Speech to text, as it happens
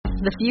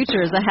The future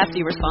is a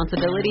hefty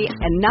responsibility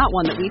and not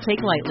one that we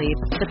take lightly.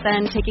 But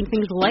then taking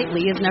things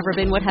lightly has never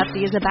been what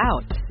Hefty is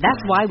about.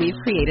 That's why we've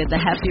created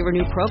the Hefty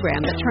Renew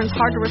program that turns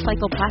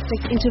hard-to-recycle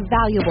plastics into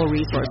valuable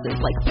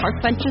resources like park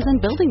benches and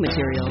building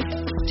materials.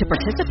 To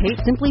participate,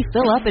 simply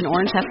fill up an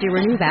orange Hefty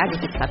Renew bag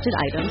with accepted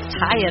items,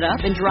 tie it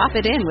up, and drop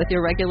it in with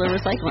your regular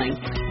recycling.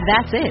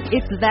 That's it.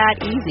 It's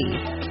that easy.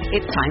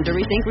 It's time to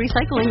rethink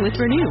recycling with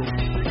Renew.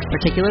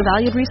 Particular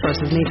valued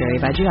resources may vary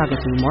by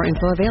geography. More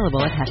info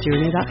available at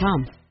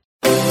heftyrenew.com.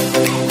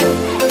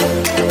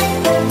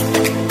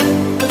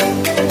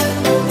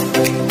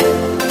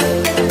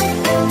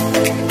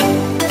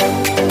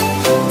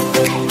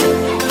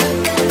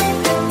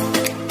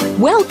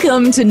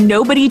 Welcome to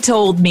Nobody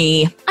Told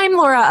Me. I'm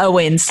Laura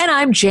Owens. And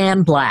I'm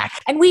Jan Black.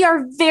 And we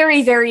are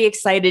very, very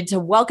excited to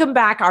welcome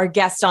back our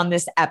guest on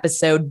this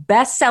episode,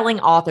 best-selling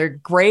author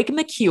Greg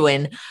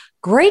McKeown.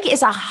 Greg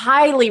is a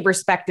highly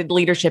respected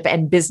leadership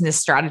and business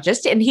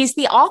strategist, and he's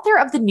the author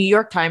of the New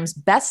York Times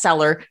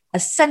bestseller,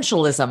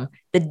 Essentialism,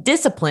 The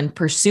Disciplined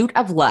Pursuit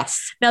of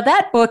Less. Now,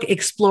 that book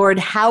explored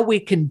how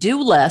we can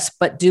do less,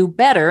 but do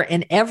better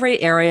in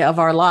every area of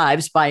our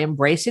lives by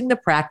embracing the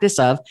practice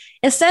of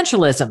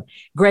essentialism.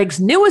 Greg's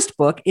newest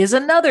book is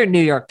another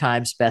New York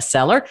Times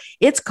bestseller.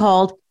 It's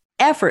called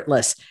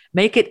Effortless.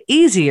 Make it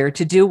easier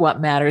to do what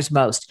matters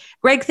most.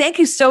 Greg, thank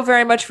you so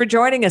very much for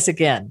joining us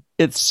again.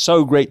 It's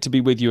so great to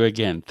be with you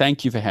again.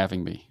 Thank you for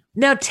having me.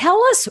 Now,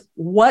 tell us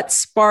what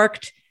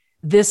sparked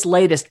this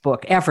latest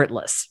book,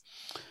 Effortless.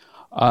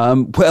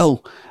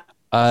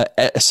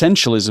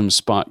 Essentialism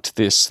sparked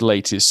this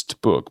latest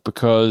book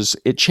because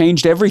it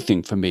changed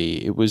everything for me.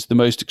 It was the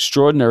most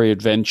extraordinary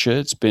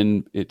adventure.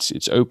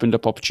 It's opened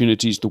up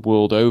opportunities the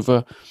world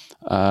over.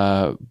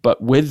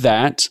 But with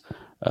that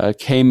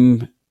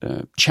came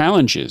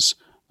challenges,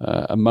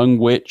 among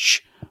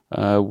which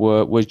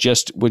were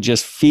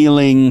just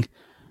feeling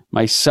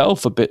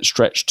myself a bit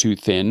stretched too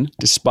thin,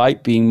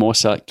 despite being more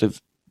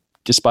selective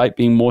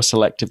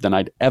than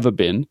I'd ever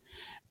been.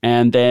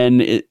 And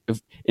then,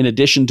 in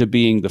addition to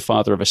being the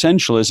father of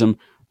essentialism,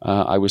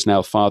 I was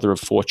now father of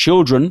 4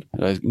 children,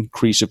 an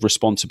increase of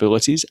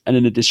responsibilities. And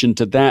in addition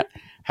to that,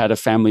 had a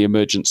family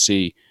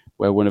emergency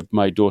where one of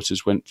my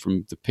daughters went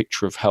from the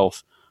picture of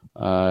health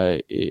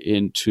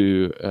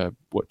into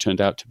what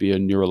turned out to be a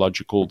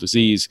neurological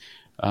disease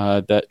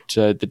that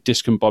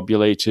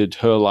discombobulated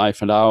her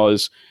life and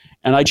ours.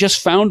 And I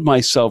just found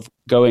myself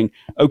going,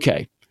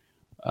 okay,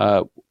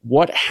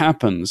 what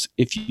happens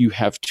if you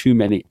have too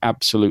many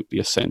absolutely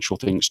essential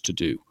things to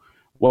do?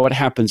 What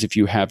happens if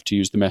you have, to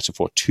use the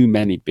metaphor, too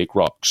many big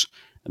rocks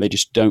and they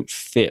just don't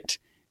fit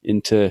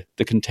into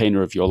the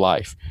container of your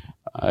life?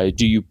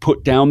 Do you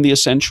put down the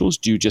essentials?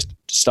 Do you just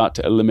start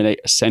to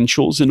eliminate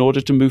essentials in order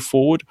to move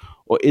forward?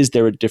 Or is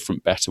there a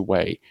different, better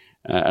way?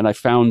 And I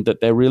found that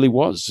there really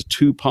was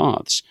 2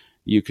 paths.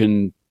 You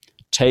can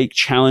take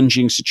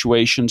challenging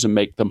situations and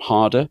make them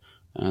harder,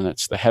 and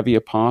that's the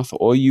heavier path.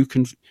 Or you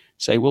can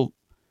say, well,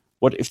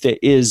 what if there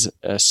is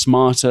a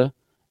smarter,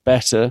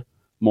 better,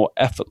 more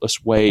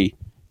effortless way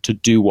to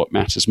do what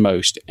matters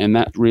most? And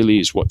that really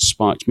is what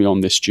sparked me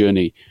on this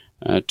journey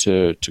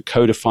to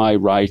codify,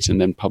 write, and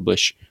then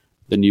publish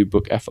the new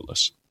book,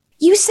 Effortless.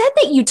 You said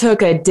that you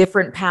took a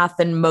different path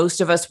than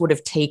most of us would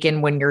have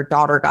taken when your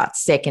daughter got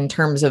sick in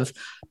terms of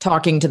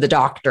talking to the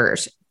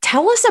doctors.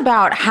 Tell us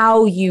about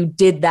how you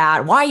did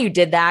that, why you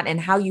did that,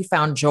 and how you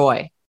found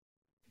joy.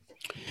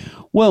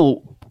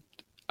 Well,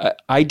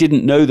 I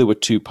didn't know there were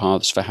 2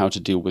 paths for how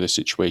to deal with a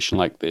situation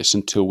like this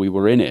until we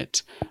were in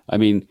it. I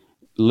mean,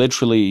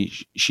 literally,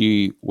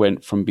 she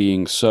went from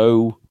being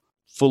so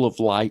full of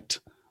light,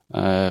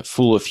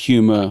 full of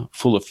humor,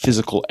 full of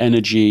physical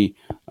energy,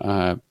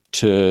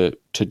 to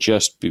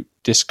just be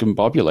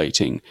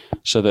discombobulating,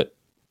 so that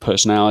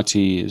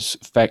personality is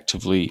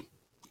effectively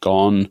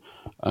gone,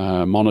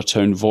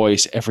 monotone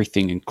voice,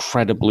 everything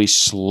incredibly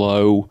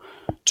slow.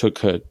 Took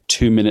her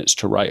 2 minutes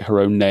to write her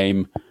own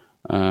name,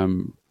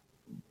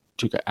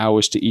 took her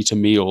hours to eat a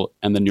meal,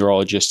 and the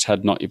neurologist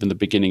had not even the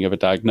beginning of a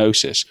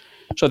diagnosis.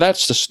 So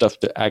that's the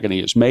stuff that agony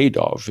is made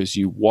of, is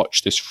you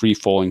watch this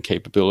free-falling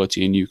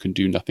capability and you can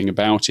do nothing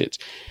about it.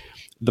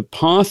 The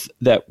path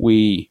that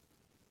we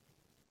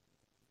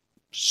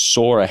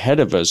saw ahead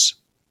of us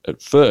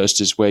at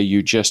first is where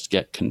you just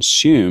get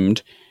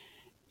consumed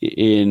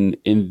in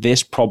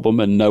this problem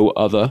and no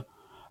other,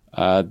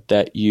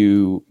 that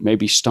you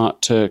maybe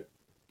start to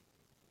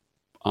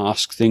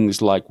ask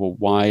things like, well,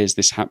 why is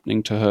this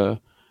happening to her?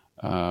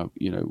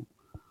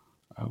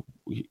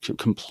 We could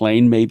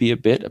complain maybe a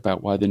bit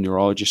about why the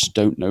neurologists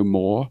don't know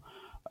more.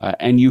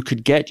 And you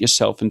could get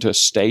yourself into a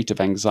state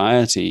of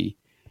anxiety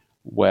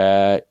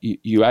where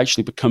you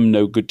actually become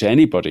no good to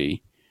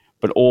anybody,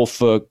 but all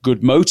for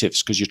good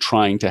motives because you're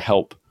trying to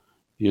help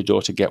your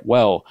daughter get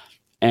well.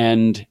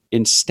 And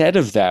instead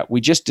of that, we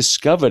just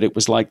discovered it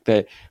was like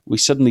that we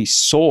suddenly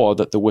saw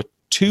that there were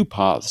 2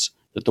 paths,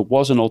 that there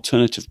was an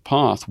alternative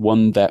path,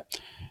 one that,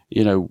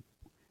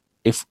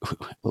 if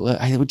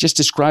I would just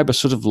describe a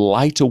sort of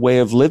lighter way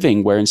of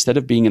living, where instead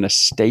of being in a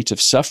state of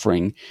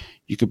suffering,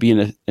 you could be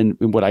in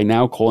what I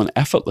now call an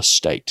effortless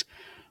state.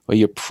 where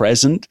you're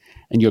present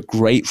and you're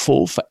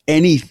grateful for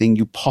anything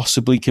you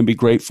possibly can be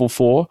grateful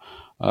for,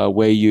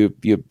 where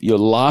you're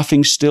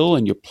laughing still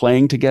and you're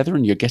playing together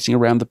and you're getting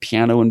around the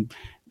piano and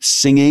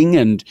singing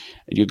and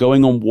you're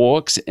going on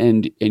walks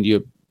and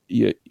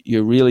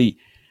you're really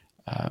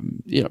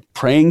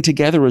praying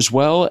together as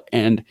well.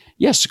 And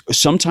yes,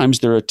 sometimes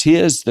there are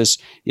tears.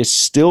 It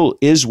still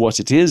is what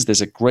it is.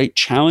 There's a great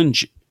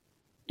challenge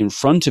in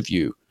front of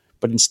you.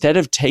 But instead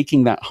of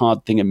taking that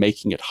hard thing and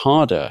making it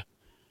harder,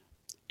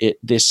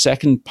 this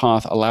second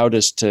path allowed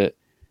us to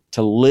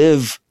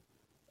live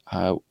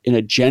in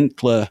a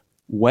gentler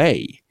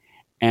way.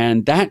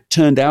 And that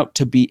turned out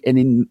to be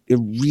a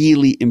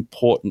really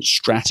important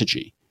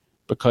strategy,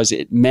 because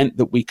it meant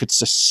that we could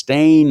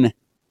sustain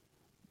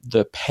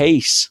the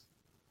pace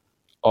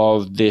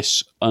of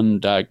this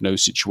undiagnosed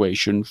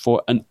situation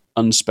for an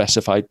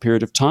unspecified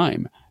period of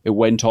time. It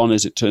went on,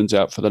 as it turns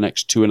out, for the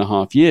next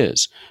 2.5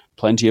 years.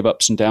 Plenty of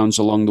ups and downs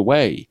along the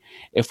way.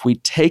 If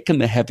we'd taken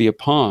the heavier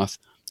path,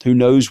 who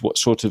knows what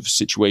sort of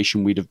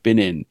situation we'd have been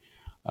in.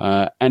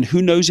 And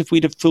who knows if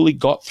we'd have fully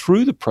got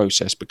through the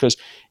process, because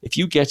if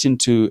you get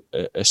into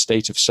a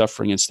state of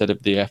suffering instead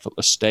of the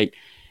effortless state,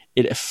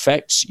 it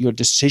affects your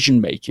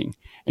decision making.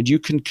 And you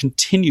can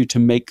continue to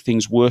make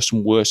things worse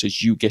and worse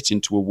as you get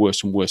into a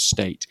worse and worse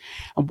state.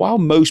 And while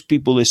most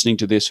people listening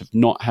to this have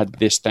not had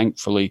this,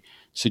 thankfully,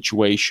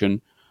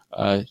 situation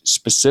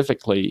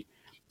specifically,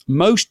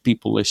 most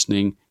people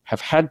listening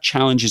have had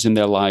challenges in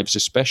their lives,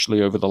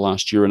 especially over the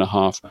last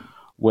 1.5 years,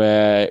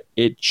 where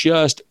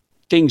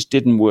things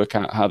didn't work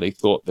out how they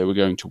thought they were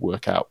going to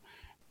work out.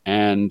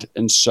 And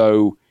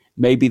so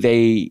maybe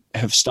they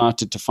have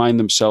started to find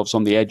themselves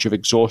on the edge of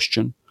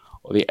exhaustion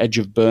or the edge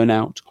of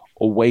burnout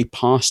or way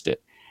past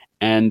it.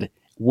 And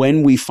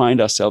when we find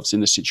ourselves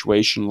in a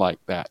situation like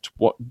that,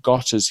 what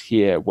got us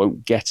here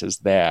won't get us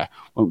there,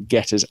 won't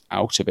get us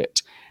out of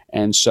it.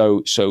 And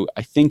so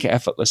I think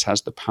Effortless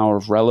has the power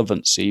of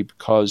relevancy,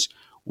 because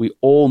we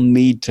all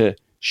need to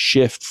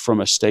shift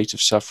from a state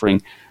of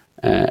suffering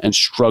and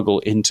struggle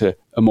into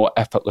a more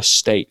effortless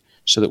state,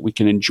 so that we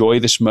can enjoy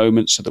this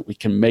moment, so that we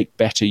can make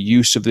better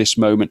use of this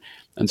moment,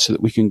 and so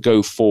that we can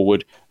go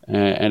forward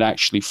and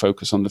actually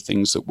focus on the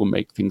things that will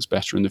make things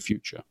better in the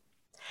future.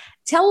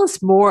 Tell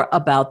us more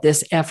about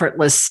this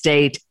effortless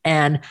state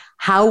and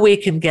how we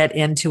can get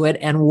into it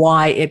and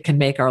why it can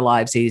make our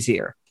lives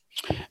easier.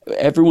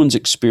 Everyone's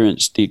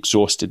experienced the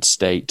exhausted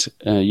state,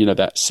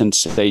 that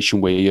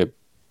sensation where you're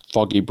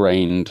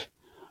foggy-brained,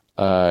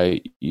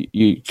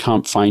 you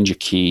can't find your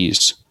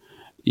keys,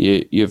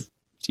 you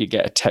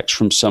get a text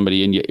from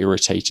somebody and you're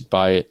irritated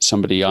by it.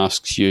 Child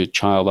asks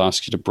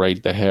you to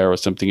braid their hair or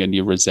something and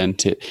you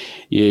resent it.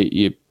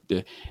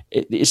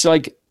 It's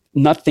like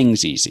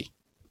nothing's easy.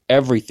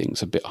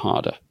 Everything's a bit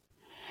harder.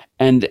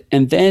 And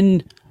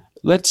then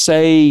let's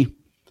say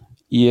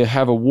you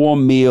have a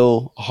warm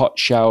meal, a hot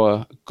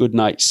shower, good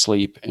night's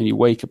sleep, and you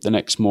wake up the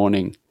next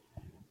morning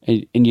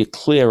and you're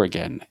clear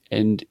again,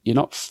 and you're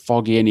not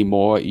foggy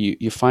anymore.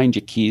 You find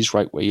your keys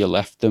right where you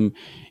left them.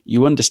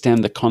 You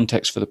understand the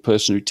context for the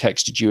person who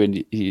texted you,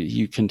 and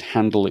you can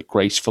handle it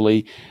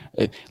gracefully.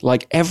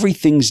 Like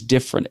everything's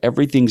different.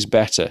 Everything's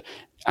better.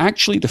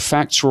 Actually, the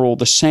facts are all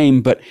the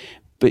same, but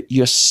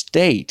your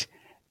state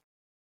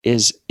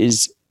is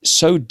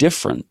so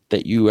different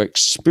that you are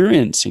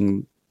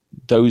experiencing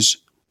those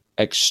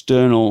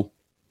external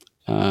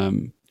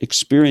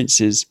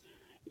experiences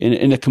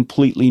in a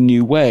completely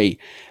new way.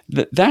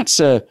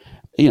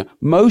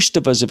 Most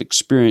of us have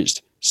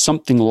experienced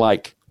something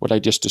like what I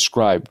just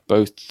described,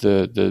 both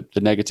the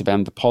negative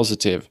and the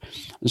positive.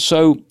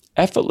 So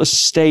effortless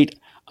state,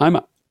 I'm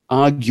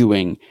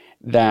arguing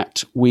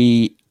that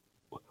we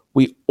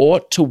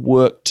ought to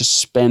work to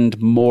spend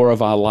more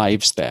of our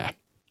lives there.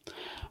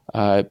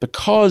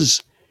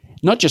 Because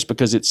not just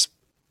because it's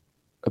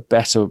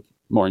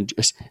not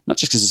just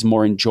because it's a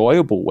more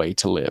enjoyable way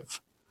to live,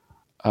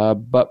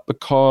 but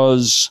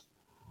because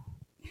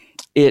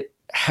it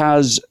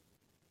has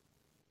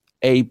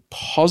a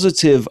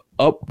positive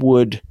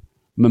upward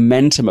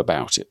momentum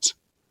about it.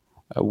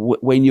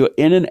 When you're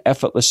in an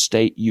effortless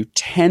state, you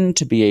tend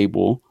to be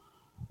able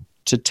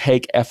to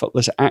take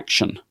effortless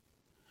action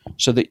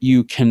so that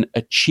you can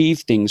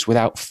achieve things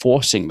without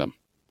forcing them.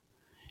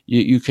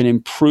 You can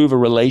improve a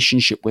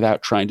relationship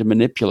without trying to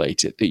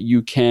manipulate it, that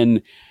you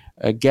can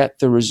get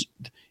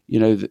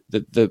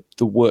the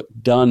work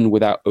done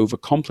without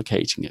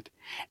overcomplicating it.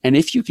 And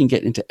if you can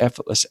get into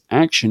effortless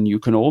action, you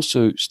can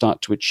also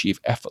start to achieve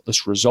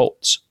effortless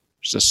results,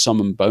 which is a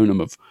sum and bonum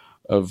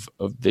of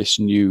this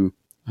new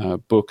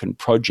book and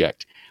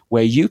project,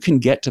 where you can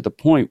get to the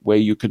point where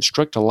you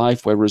construct a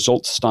life where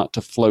results start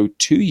to flow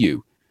to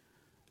you,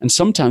 and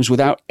sometimes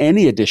without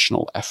any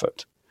additional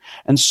effort.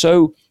 And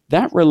so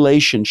that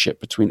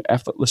relationship between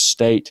effortless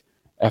state,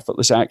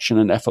 effortless action,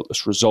 and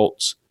effortless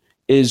results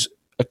is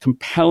a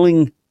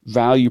compelling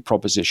value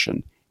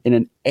proposition in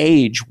an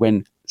age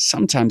when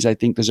sometimes I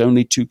think there's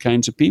only two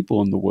kinds of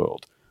people in the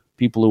world: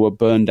 people who are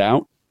burned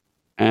out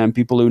and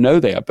people who know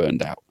they are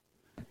burned out.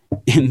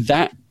 In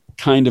that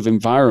kind of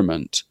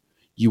environment,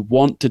 you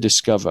want to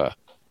discover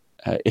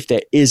if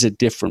there is a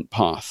different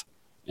path.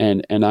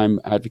 And I'm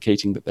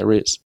advocating that there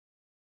is.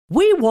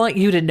 We want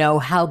you to know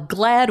how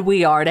glad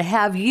we are to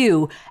have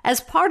you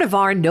as part of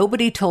our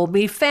Nobody Told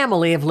Me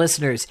family of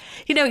listeners.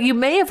 You know, you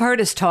may have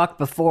heard us talk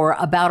before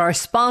about our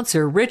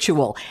sponsor,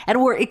 Ritual, and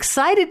we're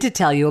excited to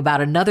tell you about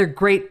another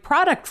great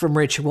product from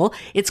Ritual.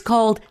 It's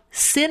called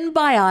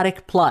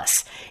Synbiotic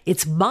Plus.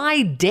 It's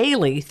my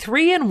daily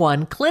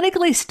 3-in-1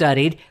 clinically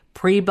studied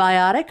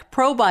prebiotic,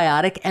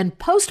 probiotic, and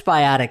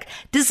postbiotic,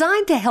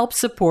 designed to help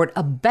support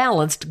a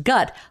balanced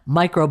gut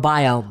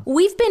microbiome.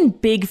 We've been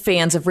big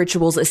fans of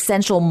Ritual's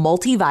essential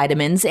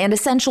multivitamins and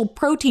essential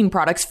protein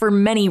products for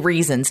many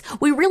reasons.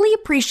 We really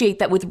appreciate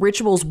that with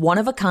Ritual's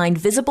one-of-a-kind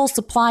visible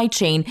supply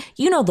chain,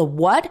 you know the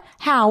what,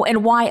 how,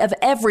 and why of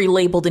every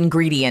labeled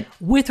ingredient.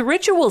 With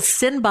Ritual's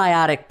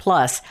Synbiotic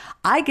Plus,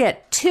 I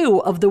get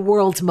 2 of the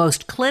world's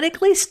most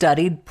clinically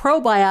studied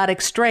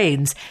probiotic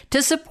strains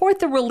to support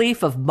the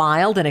relief of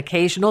mild and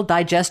occasional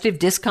digestive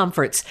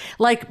discomforts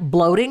like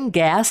bloating,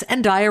 gas,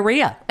 and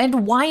diarrhea.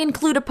 And why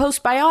include a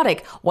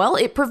postbiotic? Well,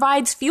 it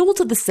provides fuel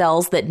to the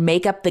cells that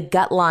make up the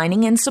gut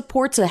lining and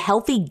supports a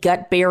healthy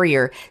gut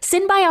barrier.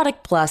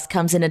 Synbiotic Plus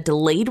comes in a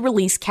delayed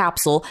release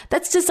capsule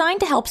that's designed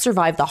to help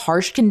survive the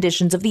harsh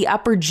conditions of the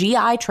upper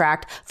GI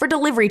tract for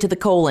delivery to the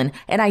colon,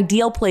 an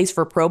ideal place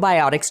for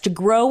probiotics to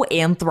grow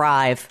and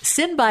thrive.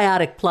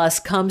 Synbiotic Plus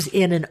comes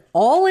in an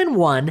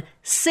all-in-one,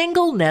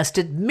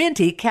 single-nested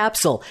minty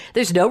capsule.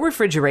 There's no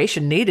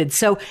refrigeration needed,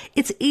 so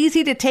it's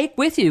easy to take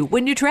with you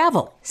when you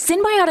travel.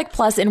 Synbiotic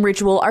Plus and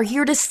Ritual are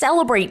here to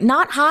celebrate,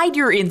 not hide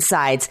your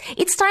insides.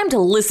 It's time to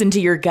listen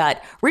to your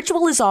gut.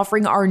 Ritual is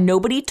offering our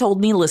Nobody Told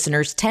Me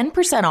listeners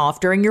 10% off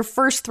during your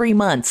first 3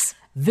 months.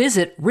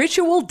 Visit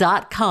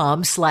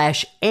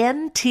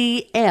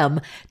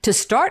ritual.com/NTM to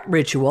start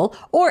Ritual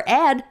or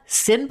add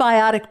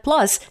Synbiotic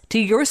Plus to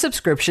your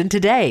subscription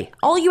today.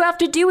 All you have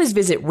to do is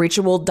visit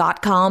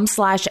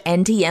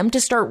ritual.com/NTM to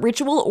start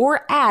Ritual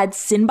or add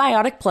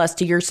Synbiotic Plus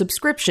to your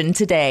subscription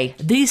today.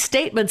 These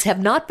statements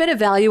have not been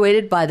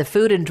evaluated by the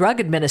Food and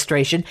Drug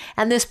Administration,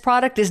 and this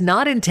product is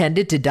not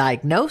intended to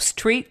diagnose,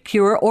 treat,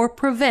 cure, or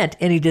prevent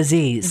any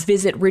disease.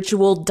 Visit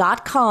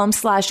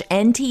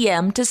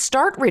ritual.com/NTM to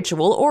start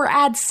Ritual or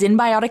add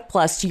Synbiotic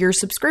Plus to your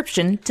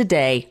subscription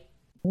today.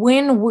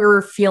 When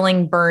we're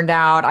feeling burned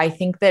out, I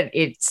think that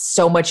it's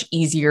so much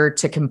easier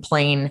to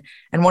complain.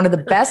 And one of the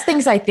best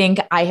things I think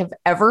I have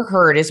ever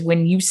heard is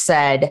when you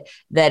said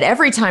that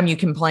every time you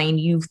complain,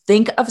 you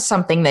think of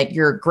something that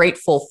you're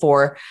grateful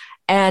for.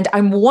 And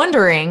I'm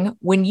wondering,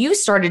 when you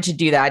started to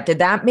do that, did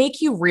that make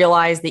you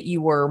realize that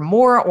you were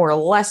more or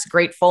less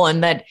grateful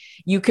and that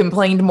you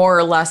complained more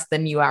or less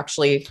than you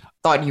actually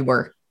thought you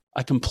were?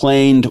 I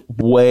complained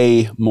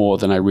way more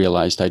than I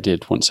realized I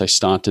did once I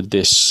started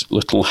this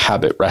little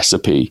habit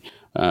recipe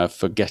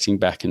for getting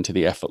back into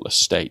the effortless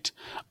state.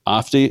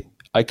 After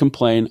I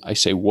complain, I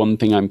say one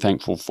thing I'm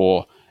thankful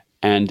for,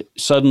 and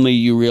suddenly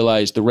you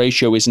realize the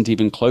ratio isn't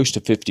even close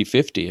to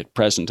 50-50 at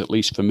present, at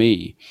least for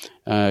me.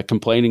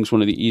 Complaining is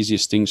one of the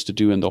easiest things to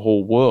do in the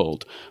whole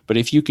world. But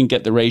if you can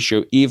get the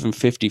ratio even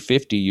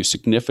 50-50, you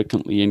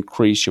significantly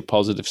increase your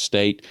positive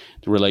state,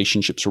 the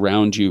relationships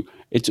around you.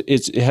 It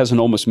has an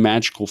almost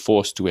magical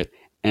force to it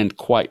and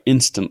quite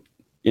instant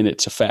in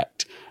its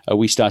effect.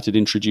 We started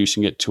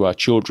introducing it to our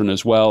children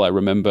as well. I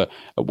remember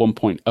at one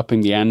point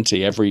upping the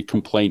ante. Every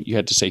complaint, you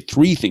had to say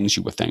 3 things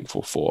you were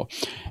thankful for.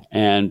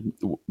 And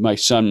my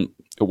son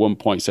at one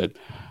point said,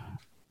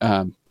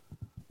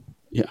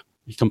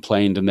 he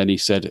complained, and then I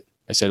said,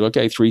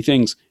 okay, 3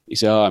 things. He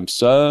said, I'm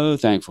so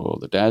thankful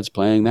that Dad's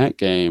playing that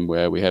game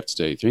where we have to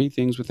say 3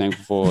 things we're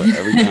thankful for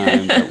every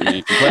time that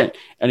we complain.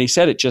 And he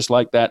said it just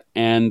like that,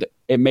 and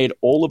it made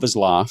all of us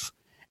laugh,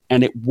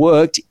 and it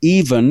worked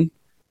even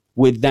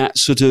with that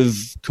sort of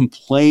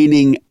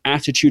complaining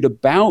attitude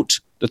about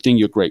the thing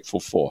you're grateful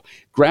for.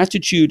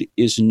 Gratitude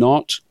is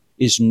no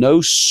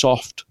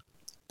soft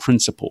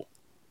principle.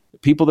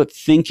 People that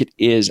think it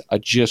is are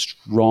just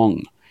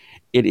wrong.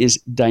 It is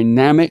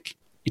dynamic,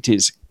 it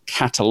is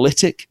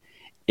catalytic,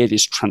 it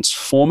is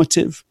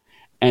transformative,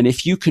 and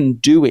if you can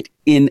do it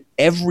in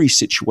every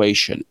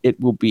situation, it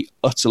will be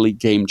utterly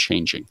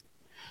game-changing.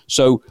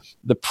 So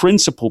the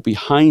principle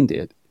behind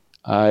it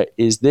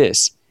is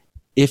this.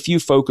 If you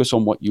focus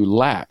on what you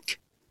lack,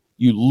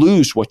 you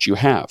lose what you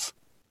have.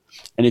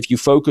 And if you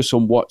focus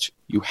on what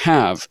you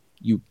have,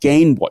 you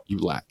gain what you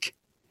lack.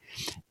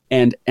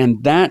 And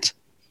that's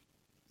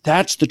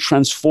the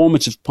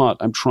transformative part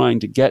I'm trying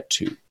to get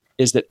to,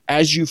 is that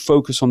as you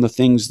focus on the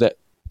things that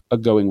are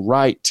going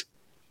right,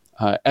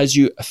 as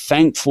you are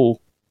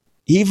thankful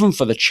even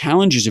for the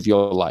challenges of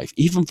your life,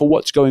 even for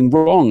what's going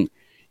wrong,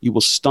 you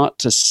will start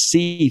to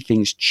see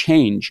things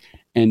change.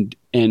 And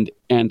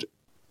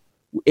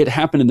it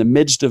happened in the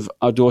midst of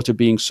our daughter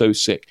being so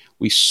sick.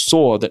 We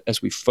saw that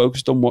as we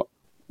focused on what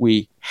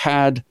we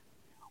had,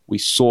 we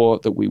saw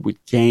that we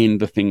would gain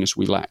the things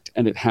we lacked.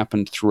 And it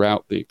happened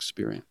throughout the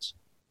experience.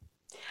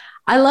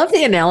 I love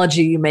the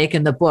analogy you make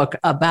in the book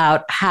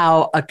about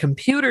how a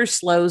computer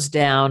slows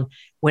down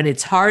when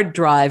its hard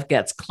drive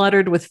gets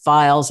cluttered with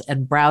files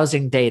and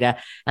browsing data,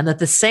 and that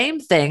the same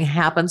thing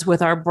happens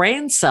with our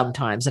brains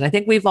sometimes. And I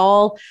think we've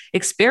all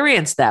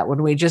experienced that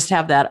when we just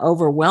have that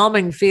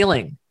overwhelming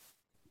feeling.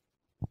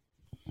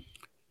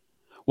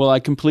 Well, I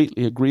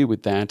completely agree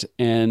with that,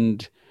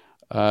 and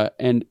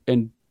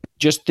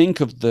just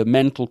think of the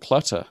mental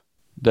clutter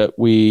that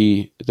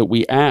we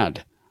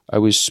add. I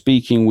was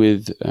speaking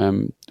with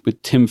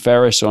Tim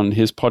Ferriss on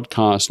his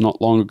podcast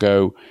not long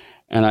ago,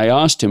 and I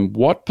asked him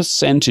what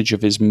percentage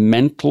of his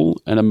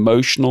mental and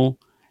emotional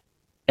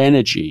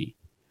energy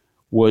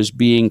was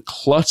being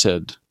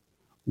cluttered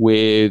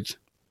with,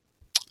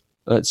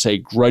 let's say,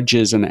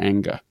 grudges and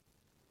anger.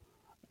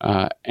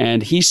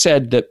 And he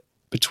said that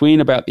between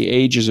about the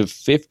ages of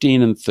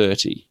 15 and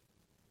 30,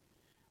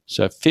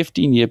 so a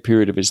 15-year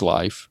period of his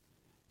life,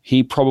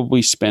 he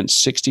probably spent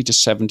 60 to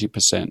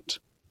 70%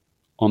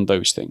 on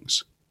those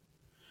things.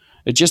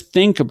 And just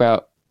think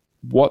about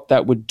what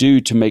that would do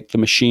to make the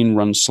machine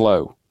run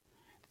slow.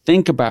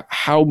 Think about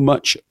how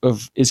much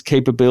of his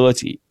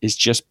capability is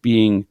just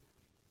being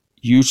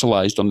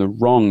utilized on the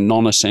wrong,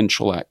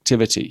 non-essential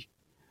activity.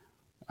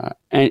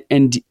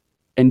 And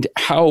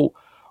how,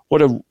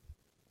 what a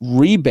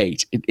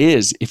rebate it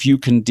is if you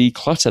can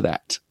declutter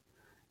that.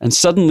 And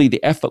suddenly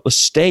the effortless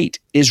state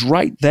is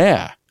right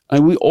there.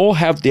 And we all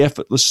have the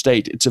effortless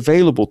state. It's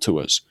available to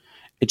us.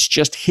 It's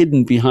just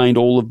hidden behind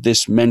all of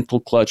this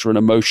mental clutter and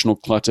emotional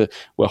clutter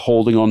we're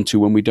holding on to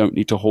when we don't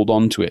need to hold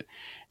on to it.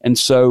 And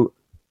so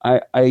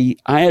I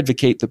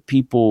advocate that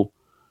people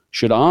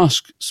should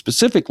ask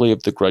specifically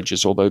of the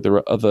grudges, although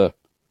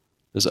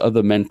there's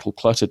other mental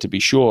clutter to be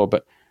sure,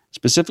 but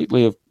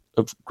specifically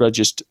of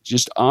grudges,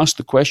 just ask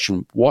the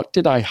question, what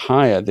did I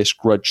hire this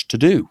grudge to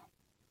do?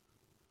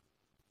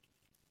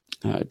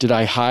 Did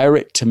I hire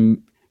it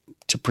to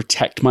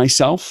protect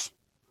myself?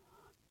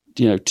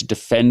 To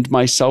defend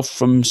myself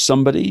from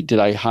somebody? Did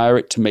I hire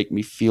it to make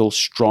me feel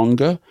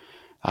stronger?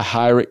 I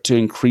hire it to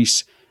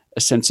increase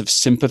a sense of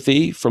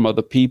sympathy from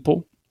other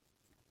people,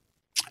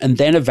 and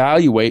then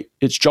evaluate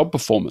its job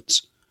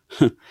performance.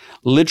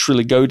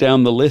 Literally go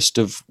down the list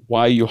of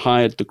why you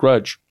hired the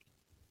grudge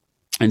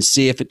and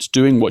see if it's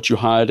doing what you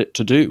hired it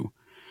to do.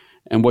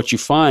 And what you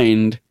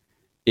find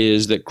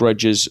is that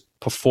grudges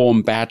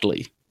perform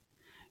badly.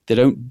 They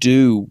don't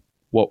do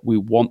what we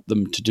want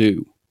them to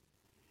do.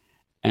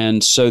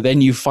 And so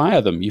then you fire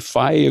them. You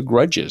fire your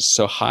grudges.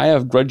 So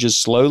hire grudges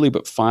slowly,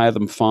 but fire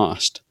them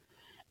fast.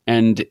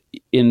 And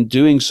in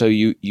doing so,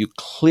 you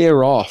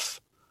clear off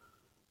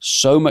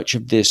so much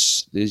of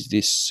this like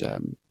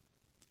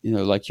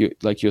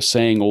you're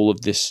saying, all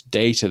of this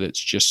data that's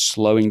just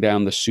slowing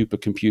down the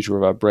supercomputer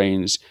of our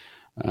brains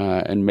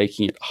and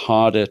making it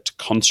harder to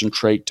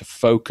concentrate, to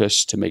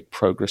focus, to make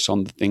progress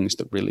on the things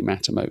that really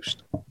matter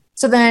most.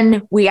 So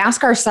then we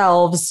ask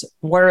ourselves,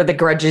 what are the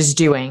grudges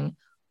doing?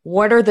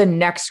 What are the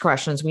next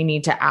questions we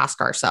need to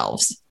ask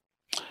ourselves?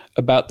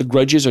 About the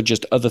grudges or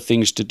just other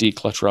things to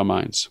declutter our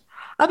minds?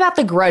 About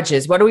the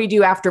grudges. What do we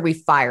do after we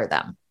fire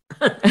them?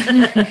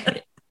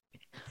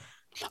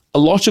 A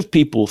lot of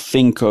people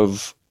think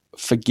of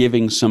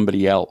forgiving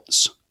somebody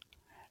else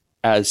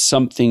as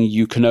something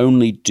you can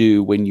only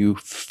do when you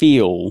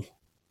feel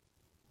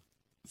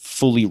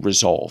fully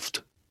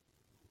resolved.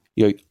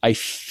 I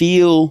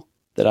feel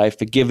that I've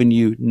forgiven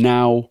you.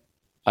 Now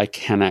I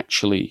can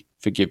actually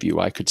forgive you.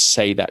 I could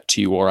say that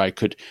to you, or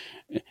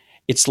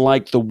it's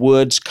like the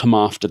words come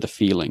after the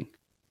feeling.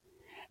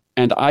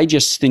 And I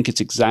just think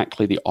it's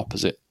exactly the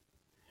opposite,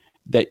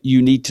 that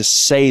you need to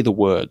say the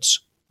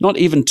words, not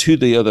even to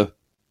the other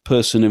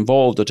person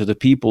involved or to the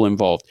people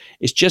involved.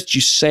 It's just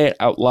you say it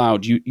out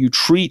loud. You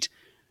treat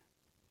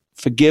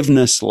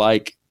forgiveness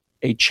like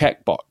a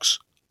checkbox.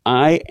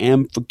 I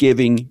am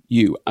forgiving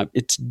you.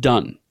 It's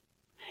done.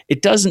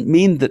 It doesn't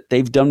mean that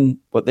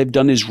what they've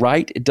done is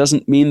right. It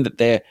doesn't mean that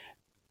they're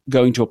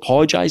going to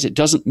apologize. It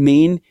doesn't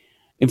mean,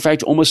 in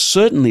fact, almost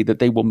certainly that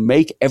they will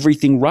make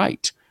everything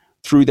right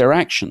through their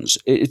actions.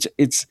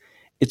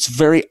 It's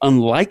very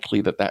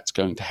unlikely that that's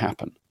going to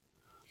happen.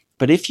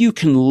 But if you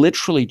can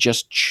literally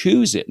just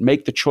choose it,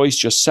 make the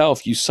choice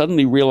yourself, you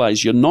suddenly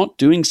realize you're not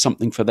doing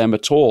something for them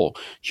at all.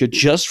 You're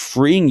just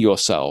freeing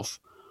yourself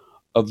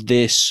of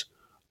this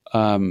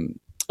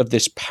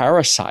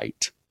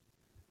parasite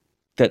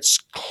that's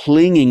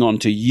clinging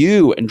onto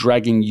you and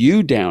dragging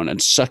you down and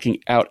sucking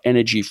out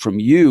energy from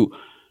you.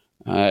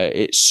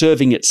 It's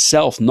serving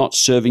itself, not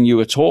serving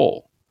you at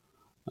all.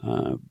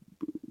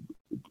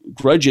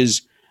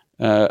 Grudges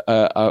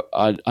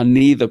are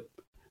neither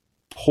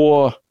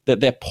poor, that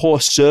they're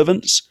poor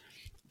servants,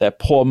 they're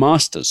poor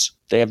masters.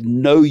 They have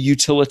no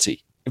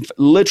utility,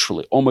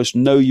 literally almost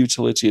no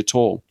utility at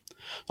all.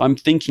 I'm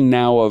thinking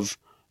now of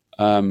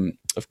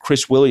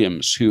Chris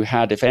Williams, who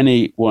had, if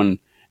anyone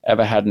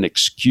ever had an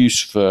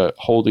excuse for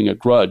holding a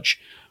grudge,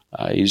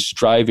 he's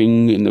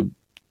driving in the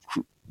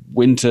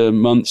winter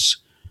months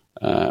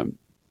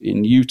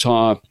in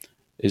Utah.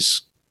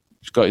 He's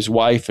got his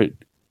wife, an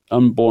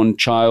unborn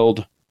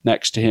child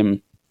next to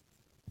him,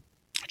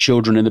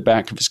 children in the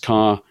back of his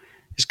car.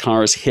 His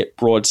car is hit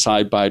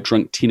broadside by a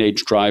drunk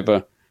teenage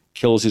driver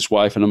kills his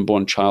wife and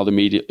unborn child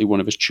immediately, one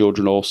of his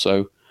children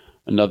also,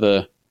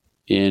 another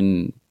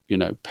in,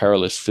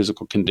 perilous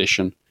physical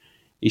condition.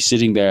 He's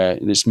sitting there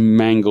in this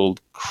mangled,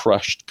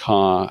 crushed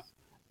car,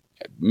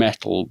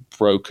 metal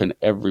broken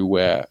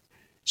everywhere,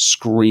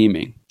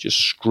 screaming, just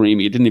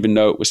screaming. He didn't even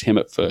know it was him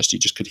at first. He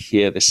just could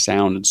hear the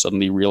sound and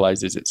suddenly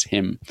realizes it's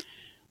him.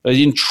 But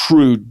in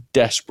true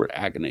desperate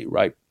agony,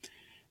 right?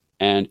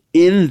 And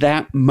in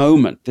that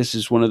moment, this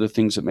is one of the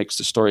things that makes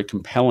the story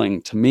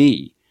compelling to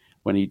me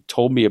when he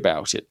told me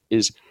about it,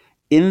 is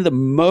in the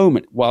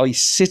moment, while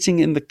he's sitting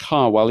in the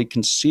car, while he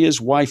can see his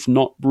wife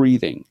not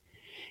breathing,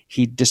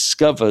 he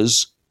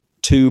discovers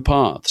two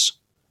paths.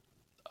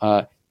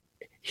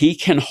 He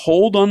can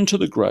hold on to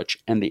the grudge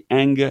and the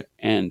anger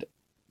and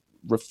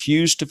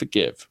refuse to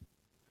forgive.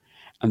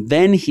 And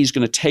then he's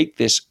going to take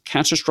this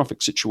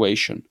catastrophic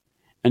situation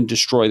and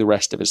destroy the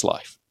rest of his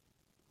life.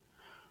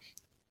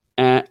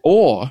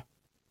 Or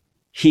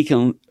he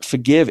can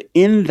forgive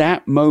in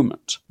that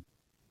moment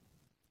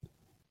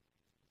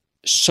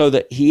so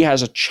that he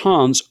has a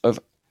chance of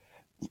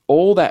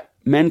all that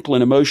mental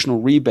and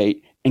emotional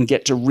rebate and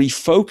get to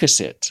refocus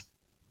it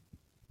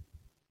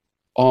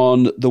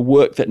on the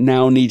work that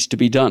now needs to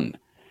be done,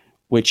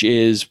 which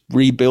is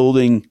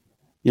rebuilding,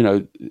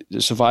 the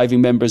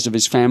surviving members of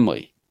his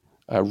family,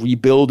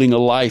 rebuilding a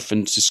life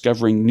and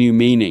discovering new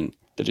meaning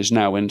that is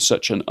now in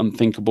such an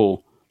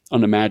unthinkable,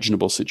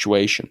 unimaginable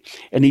situation.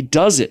 And he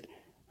does it.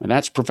 And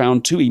that's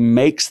profound too. He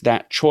makes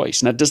that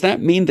choice. Now, does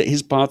that mean that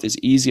his path is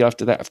easy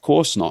after that? Of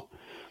course not.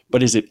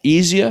 But is it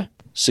easier?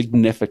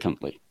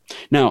 Significantly.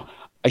 Now,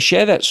 I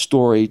share that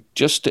story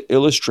just to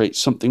illustrate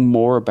something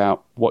more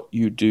about what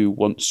you do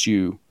once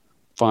you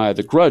fire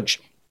the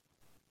grudge.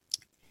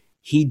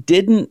 He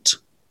didn't,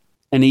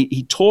 and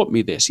he taught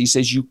me this. He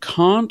says, you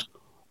can't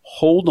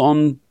hold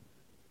on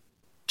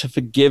to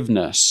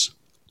forgiveness.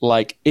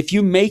 Like, if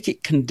you make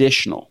it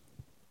conditional,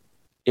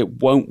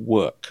 it won't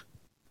work.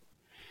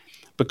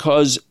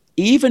 Because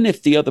even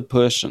if the other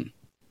person,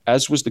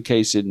 as was the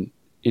case in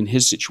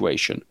his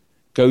situation,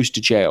 goes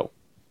to jail,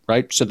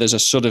 right? So there's a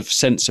sort of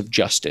sense of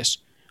justice.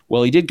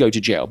 Well, he did go to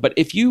jail. But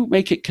if you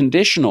make it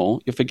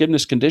conditional, your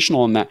forgiveness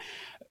conditional on that,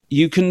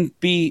 you can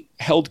be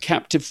held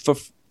captive for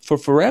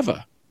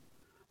forever.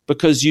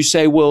 Because you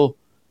say, well,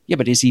 yeah,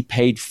 but is he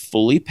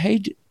fully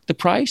paid the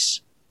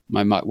price?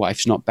 My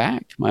wife's not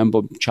back. My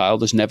unborn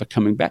child is never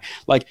coming back.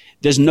 Like,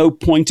 there's no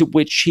point at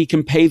which he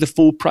can pay the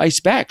full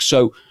price back.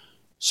 So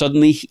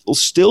suddenly he'll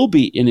still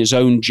be in his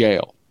own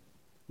jail,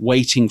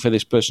 waiting for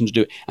this person to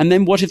do it. And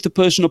then what if the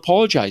person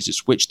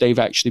apologizes, which they've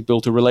actually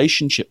built a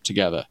relationship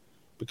together?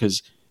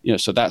 Because,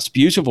 so that's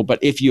beautiful. But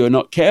if you're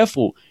not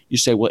careful, you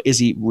say, well, is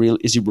he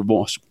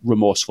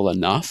remorseful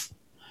enough?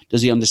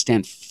 Does he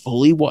understand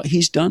fully what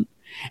he's done?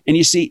 And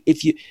you see,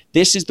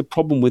 this is the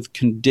problem with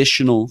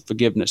conditional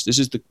forgiveness. This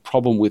is the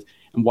problem with,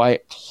 and why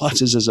it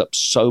clutters us up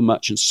so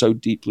much and so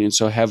deeply and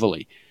so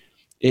heavily,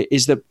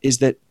 is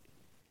that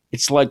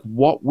it's like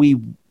what we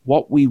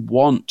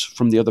want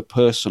from the other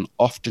person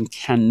often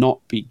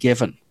cannot be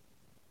given.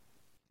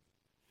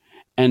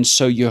 And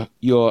so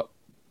you're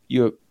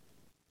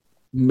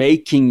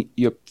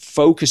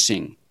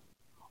focusing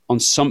on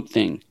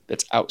something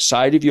that's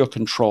outside of your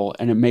control,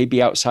 and it may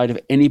be outside of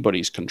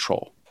anybody's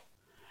control.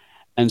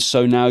 And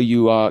so now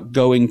you are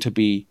going to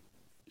be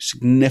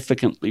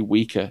significantly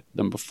weaker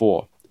than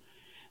before.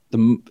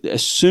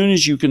 As soon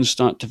as you can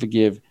start to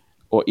forgive,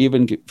 or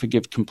even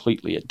forgive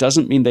completely, it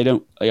doesn't mean they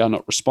are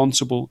not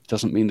responsible. It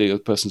doesn't mean the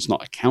other person's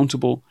not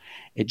accountable.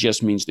 It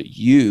just means that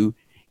you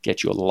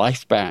get your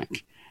life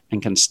back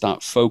and can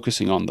start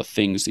focusing on the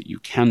things that you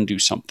can do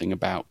something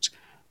about.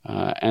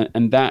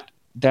 And that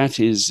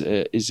is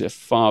a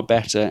far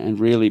better and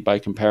really, by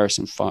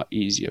comparison, far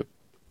easier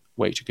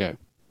way to go.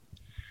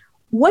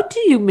 What do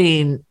you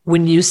mean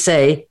when you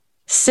say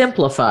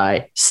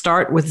simplify,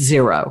 start with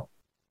zero?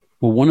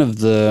 Well, one of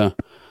the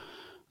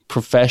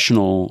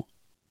professional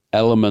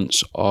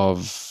elements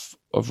of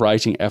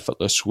writing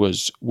Effortless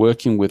was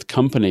working with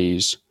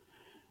companies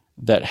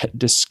that had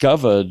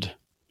discovered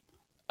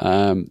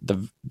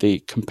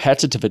the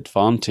competitive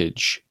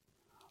advantage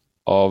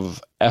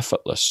of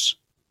effortless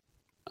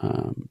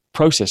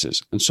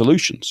processes and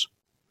solutions.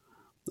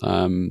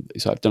 So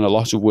I've done a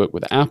lot of work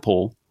with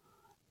Apple,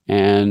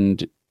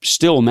 and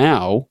still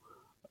now,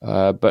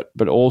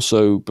 but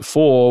also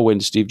before, when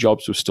Steve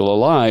Jobs was still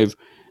alive,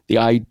 the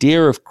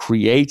idea of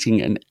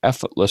creating an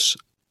effortless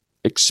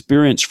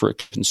experience for a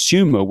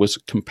consumer was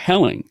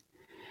compelling.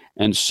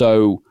 And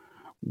so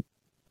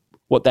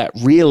what that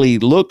really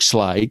looks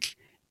like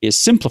is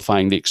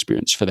simplifying the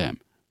experience for them,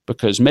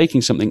 because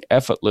making something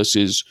effortless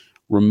is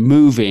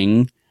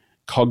removing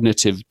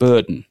cognitive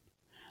burden.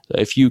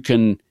 If you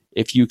can,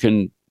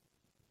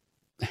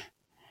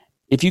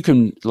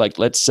 like,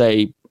 let's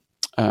say,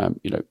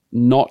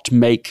 not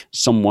make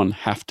someone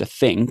have to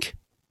think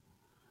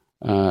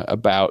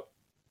about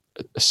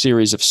a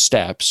series of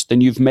steps, then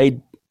you've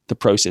made the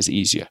process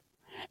easier.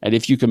 And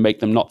if you can make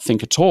them not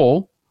think at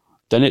all,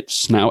 then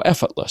it's now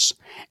effortless.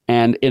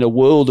 And in a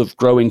world of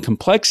growing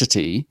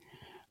complexity,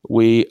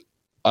 we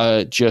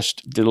are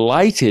just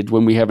delighted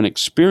when we have an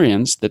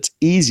experience that's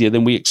easier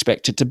than we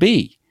expect it to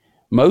be.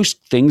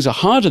 Most things are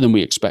harder than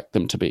we expect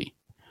them to be.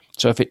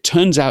 So if it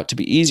turns out to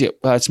be easier,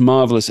 that's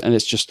marvelous, and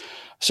it's just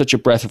such a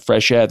breath of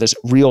fresh air. There's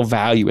real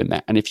value in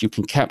that. And if you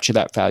can capture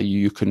that value,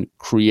 you can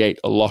create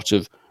a lot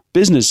of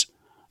business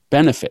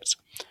benefits.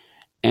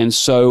 And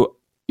so,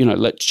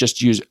 let's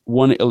just use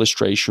one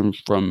illustration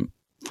from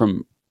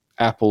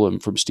Apple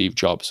and from Steve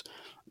Jobs.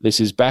 This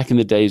is back in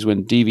the days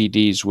when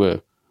DVDs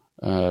were,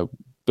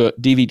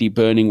 DVD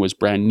burning was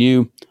brand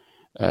new.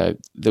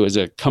 There was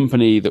a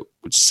company that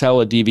would sell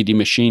a DVD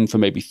machine for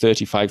maybe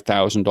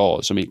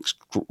 $35,000. I mean, it's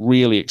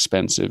really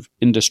expensive,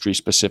 industry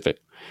specific.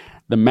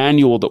 The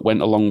manual that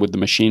went along with the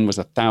machine was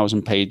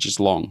 1,000 pages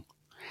long.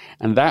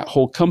 And that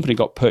whole company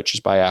got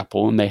purchased by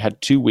Apple, and they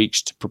had 2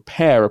 weeks to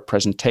prepare a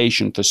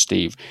presentation for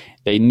Steve.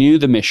 They knew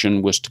the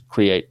mission was to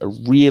create a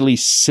really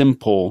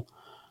simple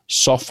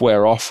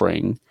software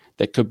offering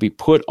that could be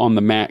put on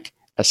the Mac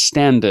as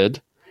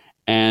standard,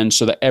 and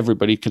so that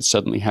everybody could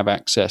suddenly have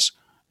access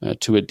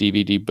to a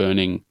DVD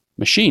burning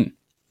machine.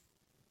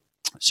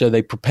 So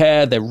they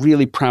prepare, they're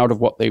really proud of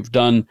what they've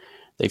done.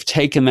 They've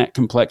taken that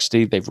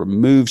complexity, they've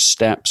removed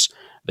steps,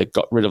 they've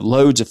got rid of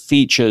loads of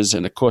features,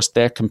 and of course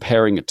they're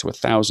comparing it to a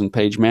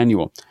 1,000-page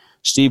manual.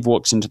 Steve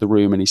walks into the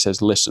room and he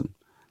says, listen.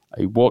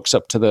 He walks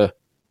up to the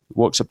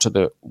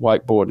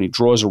whiteboard and he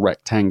draws a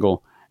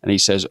rectangle and he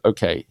says,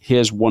 okay,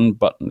 here's one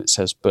button that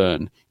says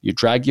burn. You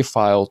drag your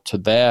file to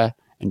there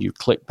and you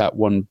click that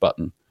one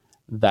button.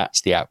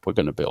 That's the app we're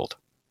going to build.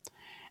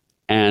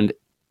 And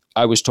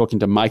I was talking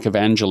to Mike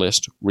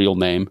Evangelist, real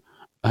name,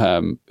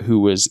 who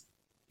was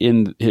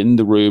in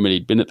the room, and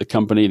he'd been at the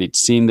company and he'd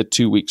seen the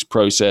 2 weeks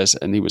process,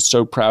 and he was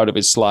so proud of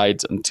his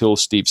slides until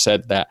Steve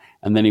said that.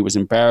 And then he was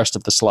embarrassed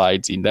of the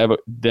slides. He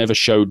never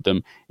showed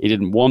them. He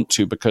didn't want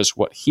to, because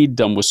what he'd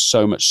done was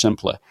so much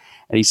simpler.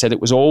 And he said it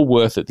was all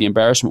worth it. The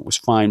embarrassment was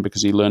fine,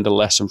 because he learned a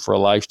lesson for a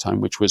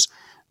lifetime, which was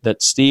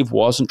that Steve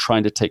wasn't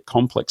trying to take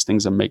complex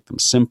things and make them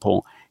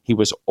simple. He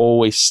was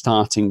always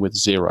starting with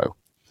zero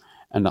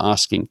and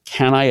asking,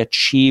 can I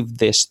achieve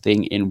this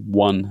thing in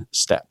one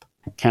step?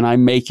 Can I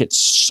make it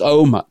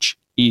so much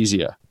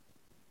easier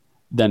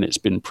than it's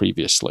been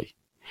previously?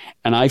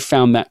 And I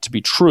found that to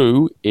be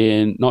true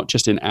in not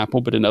just in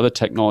Apple, but in other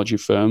technology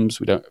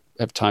firms. We don't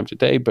have time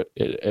today, but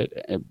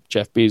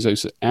Jeff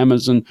Bezos at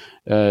Amazon,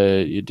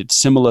 you did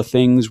similar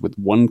things with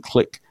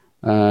one-click,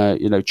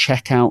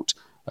 checkout.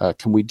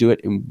 Can we do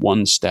it in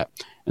one step?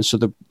 And so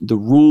the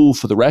rule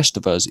for the rest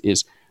of us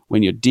is,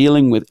 when you're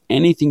dealing with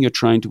anything you're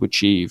trying to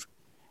achieve,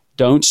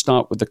 don't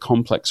start with the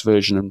complex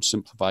version and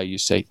simplify. You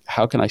say,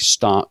 how can I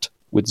start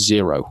with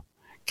zero?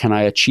 Can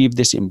I achieve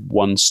this in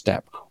one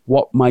step?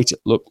 What might it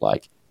look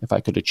like if I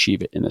could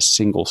achieve it in a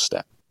single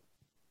step?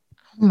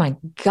 Oh my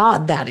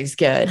God, that is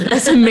good.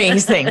 That's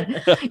amazing.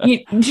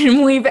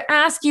 We've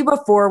asked you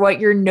before what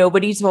your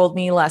nobody told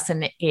me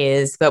lesson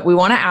is, but we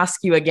want to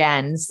ask you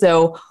again.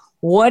 So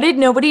what did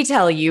nobody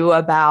tell you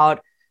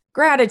about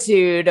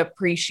gratitude,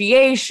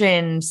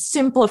 appreciation,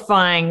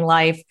 simplifying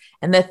life,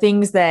 and the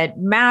things that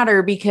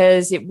matter,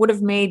 because it would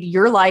have made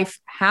your life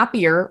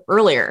happier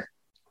earlier?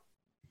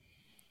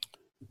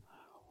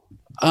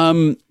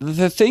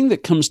 The thing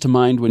that comes to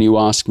mind when you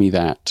ask me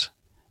that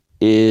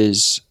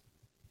is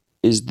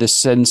the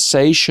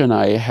sensation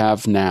I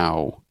have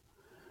now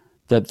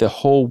that the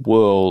whole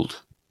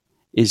world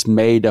is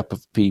made up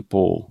of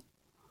people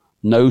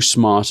no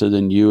smarter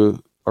than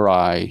you or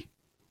I,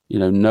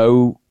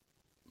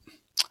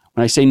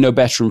 when I say no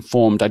better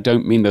informed, I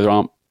don't mean that there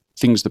aren't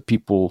things that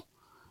people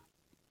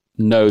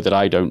know that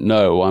I don't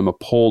know. I'm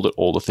appalled at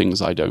all the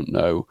things I don't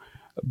know.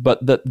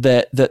 But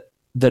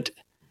that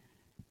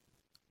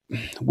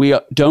we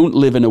don't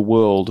live in a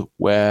world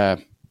where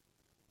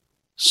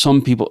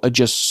some people are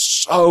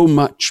just so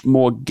much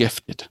more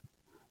gifted,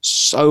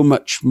 so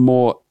much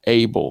more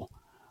able,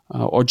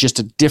 or just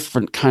a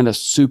different kind of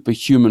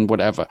superhuman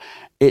whatever.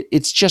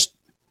 It's just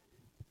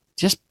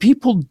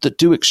people that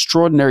do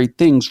extraordinary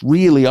things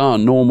really are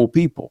normal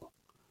people.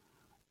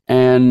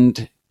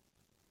 And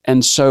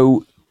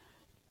so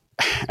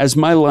as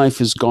my life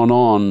has gone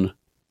on,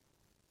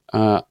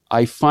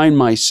 I find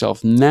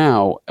myself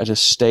now at a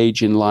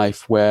stage in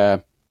life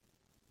where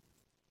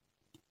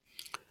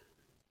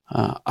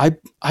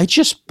I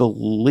just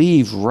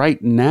believe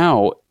right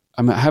now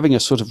I'm having a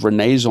sort of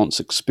Renaissance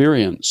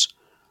experience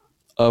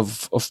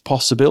of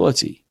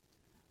possibility,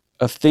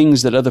 of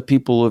things that other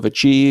people have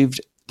achieved,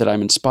 that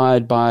I'm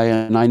inspired by,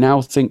 and I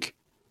now think,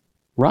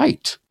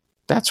 right,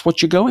 that's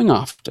what you're going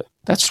after.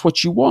 That's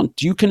what you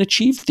want. You can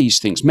achieve these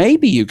things.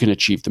 Maybe you can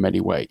achieve them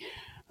anyway.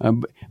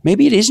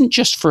 Maybe it isn't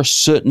just for a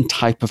certain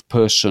type of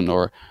person,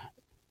 or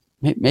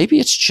maybe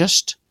it's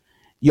just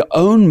your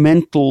own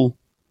mental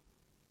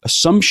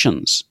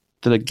assumptions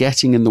that are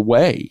getting in the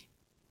way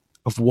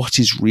of what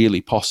is really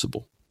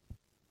possible.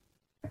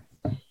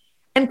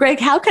 And Greg,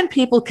 how can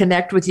people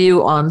connect with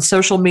you on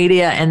social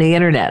media and the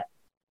internet?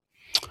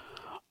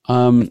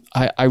 I'm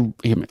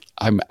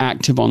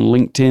active on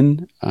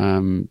LinkedIn,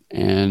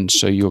 and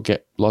so you'll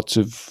get lots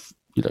of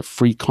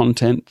free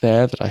content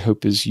there that I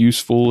hope is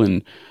useful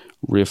in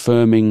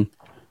reaffirming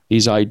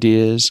these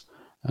ideas.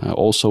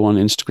 Also on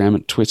Instagram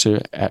and Twitter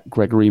at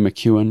Gregory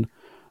McKeown,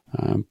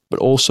 but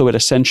also at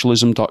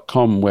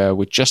essentialism.com, where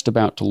we're just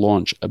about to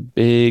launch a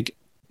big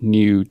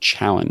new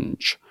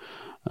challenge.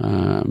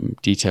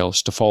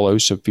 Details to follow.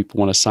 So if people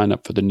want to sign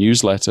up for the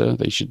newsletter,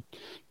 they should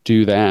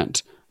do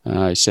that.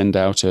 I send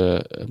out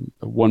a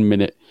 1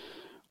 minute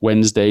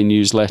Wednesday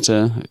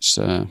newsletter. It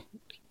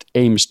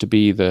aims to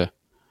be the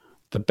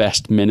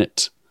best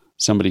minute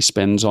somebody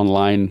spends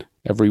online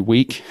every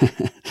week.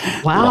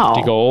 Wow.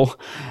 Lofty goal.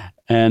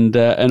 And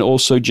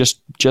also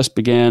just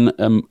began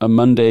a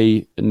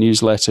Monday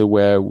newsletter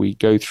where we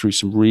go through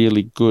some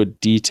really good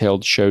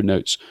detailed show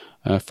notes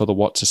for the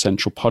What's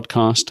Essential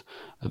podcast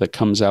that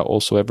comes out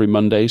also every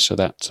Monday. So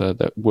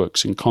that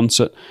works in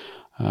concert.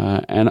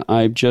 And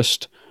I'm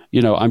just,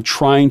 I'm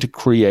trying to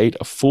create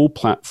a full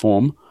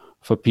platform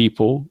for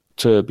people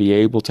to be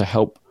able to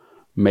help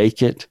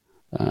make it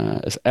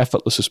as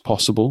effortless as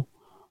possible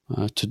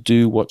to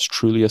do what's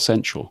truly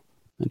essential.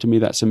 And to me,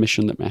 that's a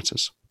mission that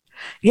matters.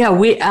 Yeah,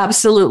 we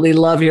absolutely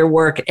love your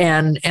work,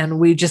 and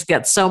we just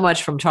get so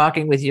much from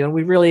talking with you, and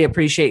we really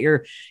appreciate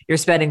your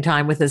spending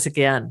time with us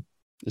again.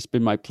 It's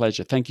been my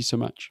pleasure. Thank you so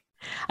much.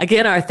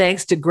 Again, our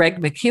thanks to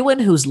Greg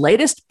McKeown, whose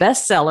latest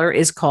bestseller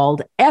is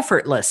called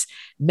Effortless.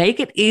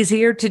 Make it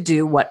easier to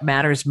do what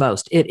matters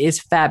most. It is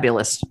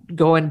fabulous.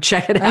 Go and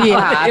check it out.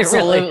 Yeah,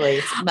 absolutely.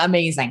 It's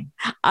amazing.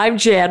 I'm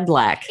Jan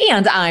Black.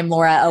 And I'm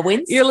Laura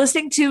Owens. You're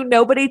listening to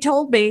Nobody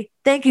Told Me.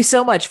 Thank you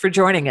so much for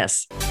joining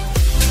us.